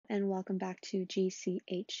and welcome back to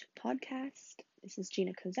GCH Podcast. This is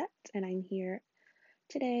Gina Cosette, and I'm here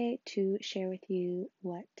today to share with you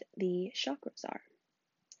what the chakras are.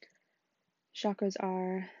 Chakras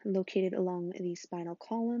are located along the spinal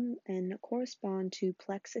column and correspond to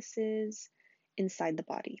plexuses inside the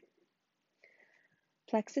body.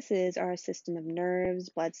 Plexuses are a system of nerves,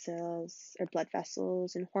 blood cells, or blood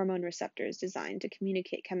vessels, and hormone receptors designed to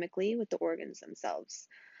communicate chemically with the organs themselves.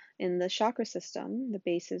 In the chakra system, the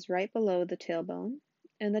base is right below the tailbone,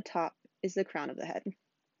 and the top is the crown of the head.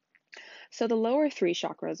 So the lower three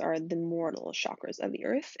chakras are the mortal chakras of the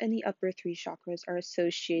earth, and the upper three chakras are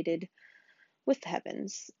associated with the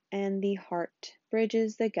heavens, and the heart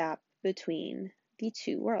bridges the gap between the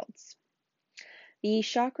two worlds. The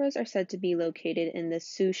chakras are said to be located in the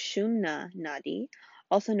Sushumna Nadi,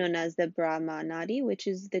 also known as the Brahma Nadi, which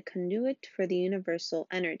is the conduit for the universal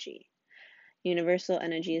energy. Universal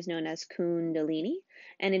energy is known as Kundalini,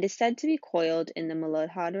 and it is said to be coiled in the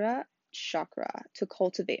Muladhara chakra. To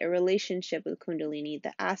cultivate a relationship with Kundalini,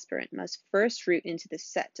 the aspirant must first root into the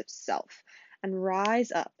set of self and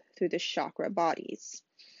rise up through the chakra bodies.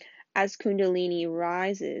 As Kundalini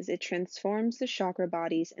rises, it transforms the chakra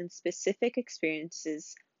bodies, and specific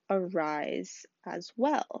experiences arise as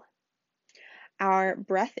well. Our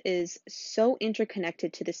breath is so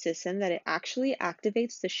interconnected to the system that it actually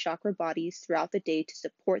activates the chakra bodies throughout the day to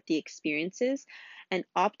support the experiences and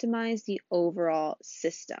optimize the overall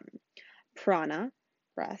system. Prana,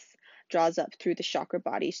 breath, draws up through the chakra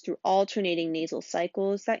bodies through alternating nasal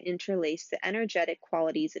cycles that interlace the energetic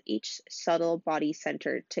qualities of each subtle body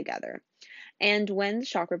center together. And when the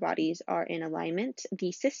chakra bodies are in alignment,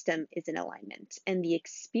 the system is in alignment and the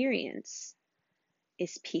experience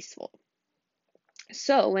is peaceful.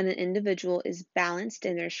 So, when an individual is balanced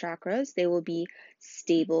in their chakras, they will be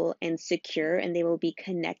stable and secure, and they will be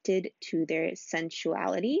connected to their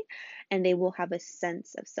sensuality, and they will have a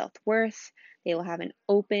sense of self worth. They will have an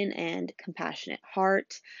open and compassionate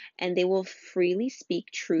heart, and they will freely speak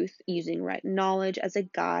truth using right knowledge as a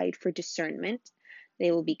guide for discernment.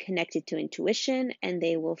 They will be connected to intuition, and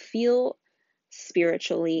they will feel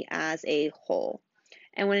spiritually as a whole.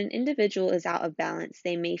 And when an individual is out of balance,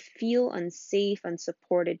 they may feel unsafe,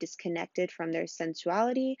 unsupported, disconnected from their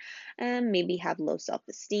sensuality, and maybe have low self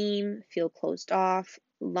esteem, feel closed off,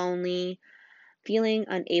 lonely, feeling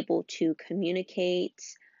unable to communicate,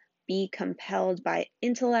 be compelled by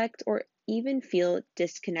intellect, or even feel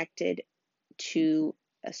disconnected to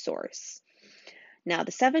a source. Now,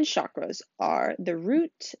 the seven chakras are the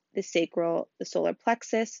root, the sacral, the solar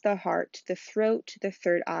plexus, the heart, the throat, the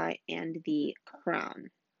third eye, and the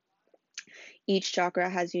crown. Each chakra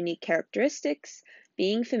has unique characteristics.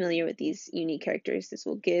 Being familiar with these unique characteristics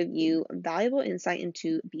will give you valuable insight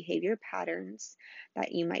into behavior patterns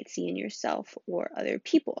that you might see in yourself or other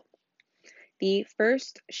people. The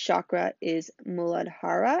first chakra is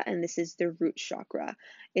Muladhara, and this is the root chakra.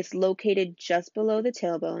 It's located just below the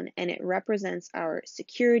tailbone, and it represents our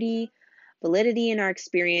security, validity in our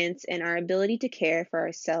experience, and our ability to care for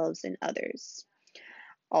ourselves and others.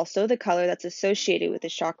 Also, the color that's associated with the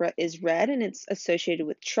chakra is red, and it's associated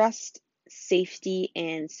with trust, safety,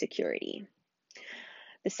 and security.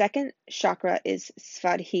 The second chakra is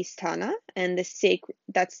Svadhisthana, and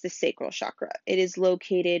that's the sacral chakra. It is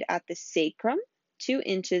located at the sacrum, 2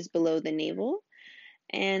 inches below the navel,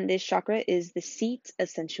 and this chakra is the seat of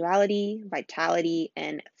sensuality, vitality,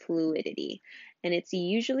 and fluidity, and it's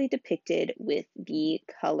usually depicted with the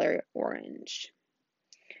color orange.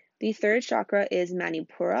 The third chakra is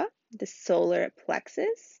Manipura, the solar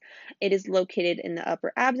plexus. It is located in the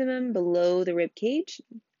upper abdomen below the rib cage,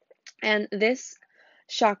 and this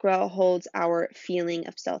chakra holds our feeling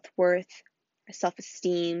of self-worth,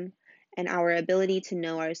 self-esteem, and our ability to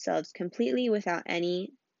know ourselves completely without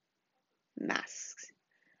any masks.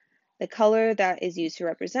 The color that is used to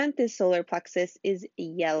represent this solar plexus is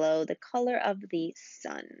yellow, the color of the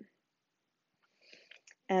sun.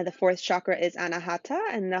 The fourth chakra is Anahata,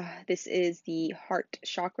 and this is the heart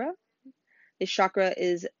chakra. This chakra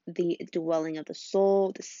is the dwelling of the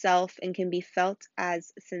soul, the self, and can be felt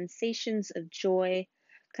as sensations of joy,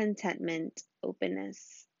 contentment,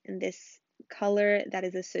 openness. And this color that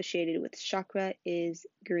is associated with chakra is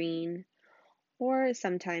green or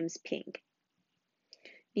sometimes pink.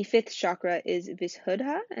 The fifth chakra is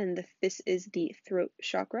Vishuddha, and this is the throat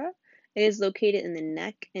chakra. It is located in the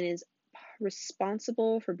neck and is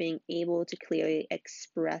responsible for being able to clearly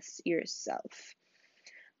express yourself.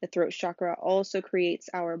 The throat chakra also creates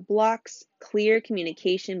our blocks, clear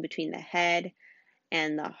communication between the head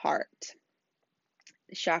and the heart.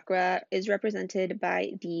 The chakra is represented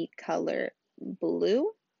by the color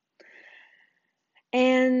blue.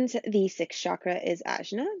 And the sixth chakra is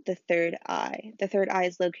Ajna, the third eye. The third eye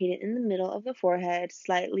is located in the middle of the forehead,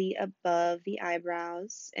 slightly above the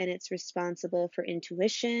eyebrows, and it's responsible for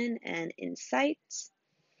intuition and insight.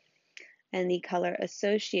 And the color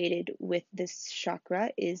associated with this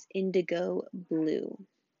chakra is indigo blue.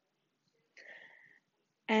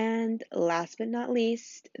 And last but not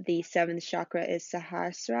least, the seventh chakra is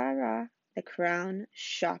Sahasrara, the crown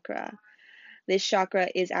chakra. This chakra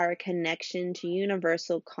is our connection to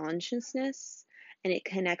universal consciousness, and it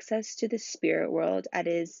connects us to the spirit world. That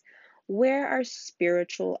is where our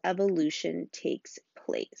spiritual evolution takes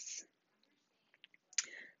place.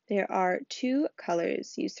 There are two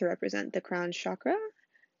colors used to represent the crown chakra.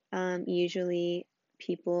 Usually,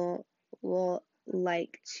 people will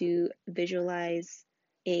like to visualize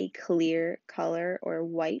a clear color or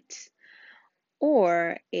white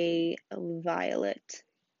or a violet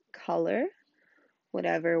color,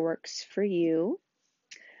 whatever works for you.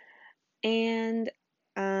 And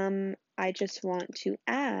I just want to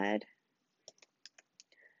add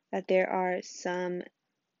that there are some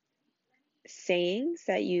sayings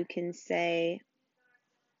that you can say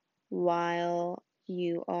while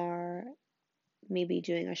you are maybe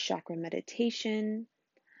doing a chakra meditation.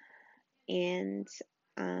 And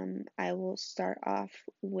I will start off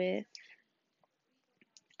with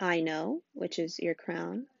I know, which is your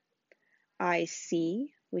crown, I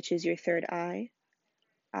see, which is your third eye,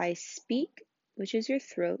 I speak, which is your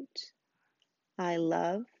throat, I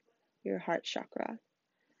love, your heart chakra,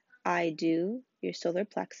 I do, your solar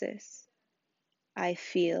plexus, I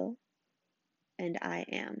feel, and I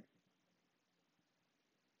am.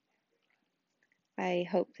 I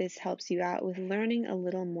hope this helps you out with learning a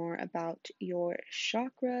little more about your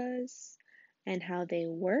chakras and how they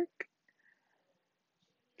work.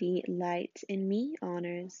 The light in me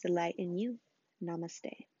honors the light in you.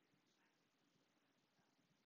 Namaste.